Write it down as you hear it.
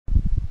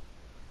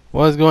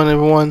What's going on,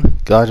 everyone?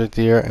 Godric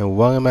here, and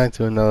welcome back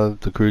to another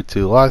The Crew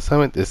 2 Live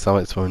Summit. This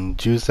summit's from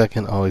June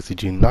 2nd all the way to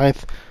June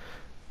 9th.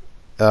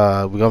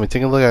 We're going to be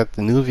taking a look at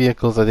the new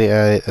vehicles that they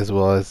added, as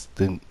well as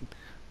the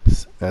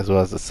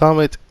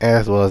summit,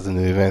 as well as the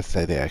new events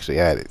that they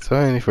actually added. So,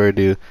 without any further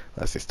ado,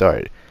 let's get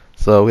started.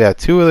 So, we have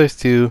two wheelers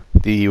too.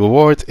 The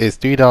rewards is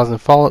 300,000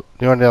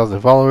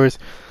 followers.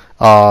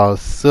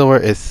 Silver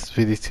is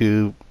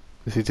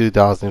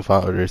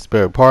 52,500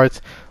 spare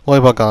parts.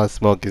 Lollipop Gone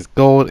Smoke is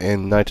gold,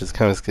 and Nitrous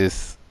Chemist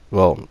is,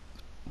 well,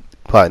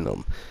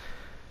 platinum.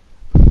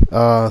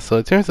 So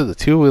in terms of the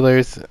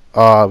two-wheelers, we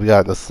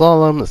got the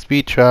Slalom, the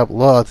Speed Trap,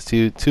 Low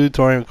Altitude, 2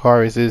 touring car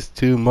races,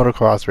 2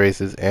 motocross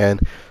races, and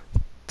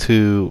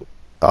 2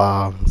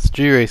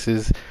 street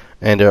races,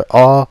 and they're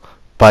all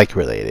bike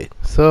related.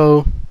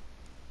 So,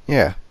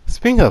 yeah,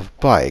 speaking of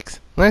bikes,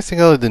 let's take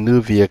a look at the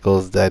new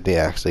vehicles that they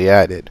actually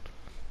added.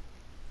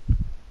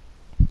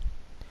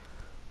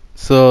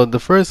 So the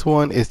first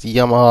one is the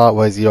Yamaha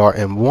YZR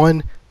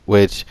M1,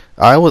 which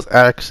I was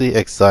actually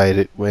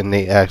excited when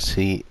they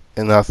actually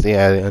announced they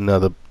added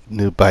another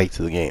new bike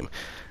to the game.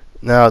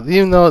 Now,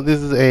 even though this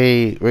is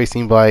a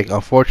racing bike,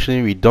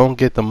 unfortunately we don't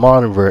get the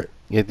modern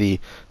get the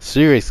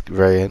series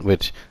variant,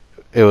 which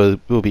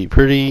will be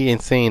pretty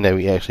insane that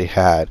we actually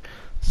had.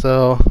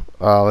 So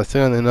let's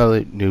see on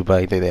another new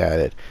bike that they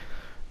added.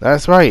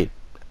 That's right,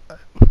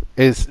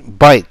 it's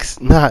bikes,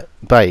 not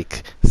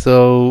bike.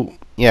 So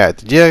yeah,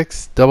 the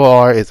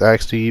GX-RR is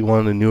actually one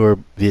of the new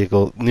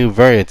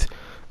variants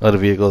of the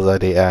vehicles that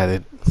they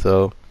added.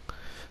 So,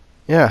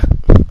 yeah,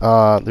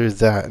 there's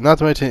that. Not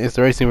to mention, it's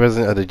the racing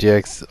version of the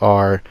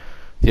GXR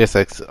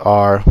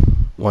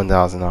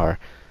 1000R.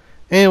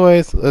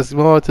 Anyways, let's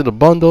move on to the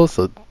bundle.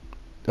 So,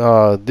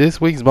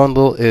 this week's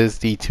bundle is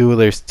the Two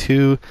Wheelers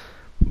 2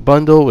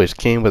 bundle, which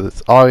came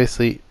with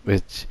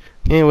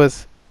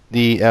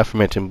the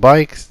aforementioned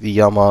bikes, the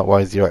Yamaha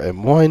YZR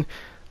M1.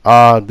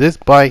 This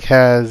bike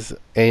has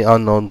an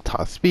unknown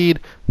top speed,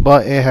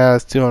 but it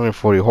has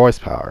 240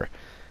 horsepower,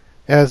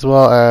 as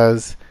well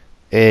as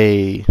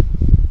a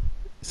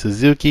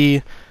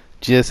Suzuki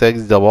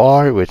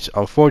GSX-RR, which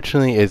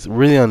unfortunately is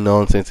really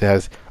unknown since it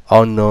has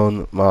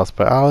unknown miles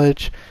per hour,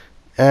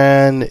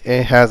 and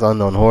it has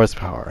unknown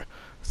horsepower.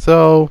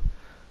 So,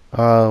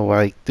 when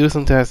I do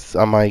some tests,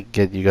 I might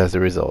get you guys the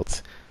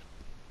results.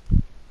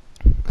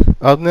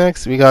 Up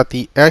next, we got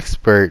the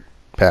Expert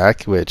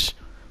Pack, which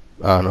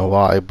I don't know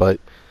why, but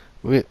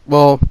I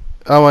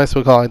might as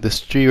well call it the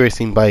Street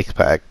Racing Bike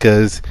Pack,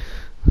 because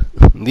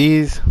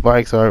these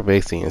bikes are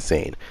basically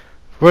insane.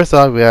 First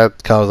off, we have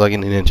Kawasaki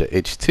Ninja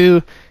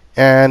H2,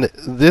 and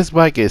this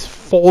bike is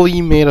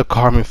fully made of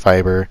carbon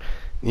fiber.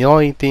 The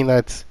only thing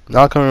that's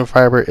not carbon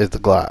fiber is the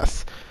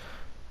glass.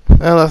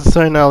 And last but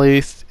certainly not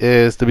least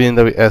is the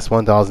BMW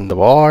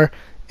S1000RR,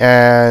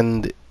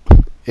 and it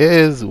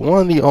is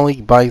one of the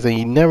only bikes that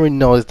you never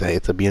notice that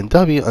it's a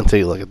BMW until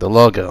you look at the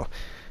logo.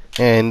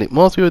 And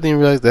most people didn't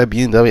realize that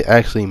BMW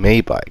actually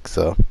made bikes,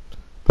 so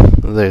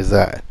there's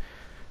that.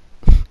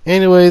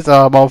 Anyways,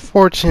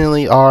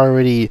 unfortunately, I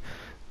already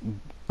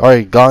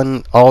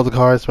gotten all the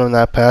cars from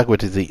that pack,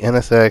 which is the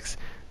NSX,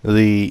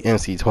 the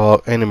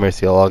MC12, and the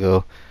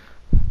Murcielago.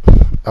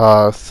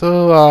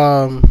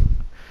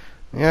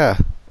 Yeah,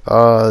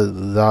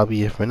 that'll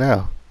be it for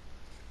now.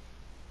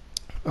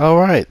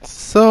 Alright,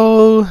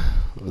 so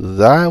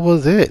that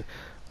was it.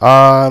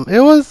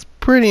 It was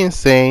pretty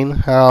insane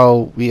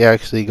how we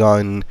actually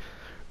gotten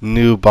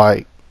new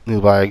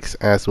bikes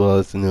as well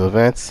as the new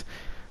events.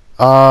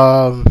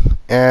 I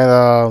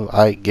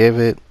gave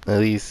it at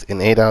least an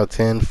 8 out of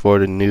 10 for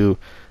the new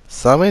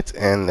summit,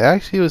 and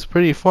actually it was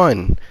pretty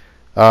fun.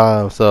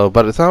 So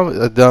by the time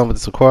I'm done with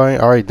this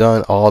recording, I already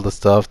done all the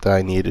stuff that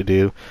I need to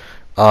do.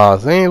 So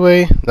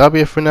anyway, that'll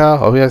be it for now.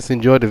 Hope you guys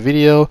enjoyed the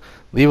video.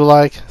 Leave a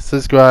like,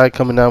 subscribe,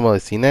 comment down below to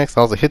see next.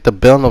 Also hit the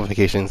bell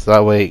notifications so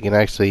that way you can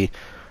actually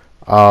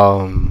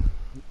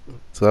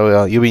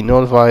you'll be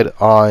notified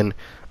on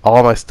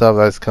all my stuff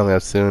that's coming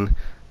up soon.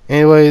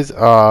 Anyways, you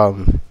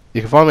can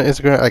follow me on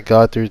Instagram at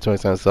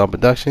God3227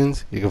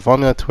 Productions. You can follow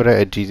me on Twitter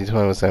at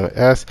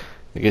GG217S.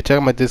 You can check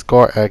out my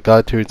Discord at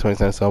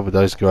God3227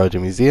 Productions Garage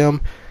and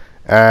Museum.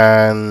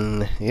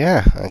 And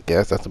yeah, I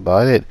guess that's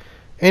about it.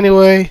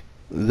 Anyway,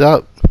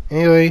 hope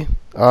you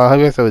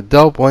guys have a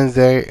dope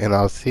Wednesday, and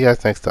I'll see you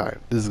guys next time.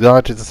 This is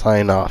God just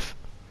signing off.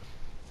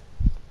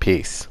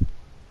 Peace.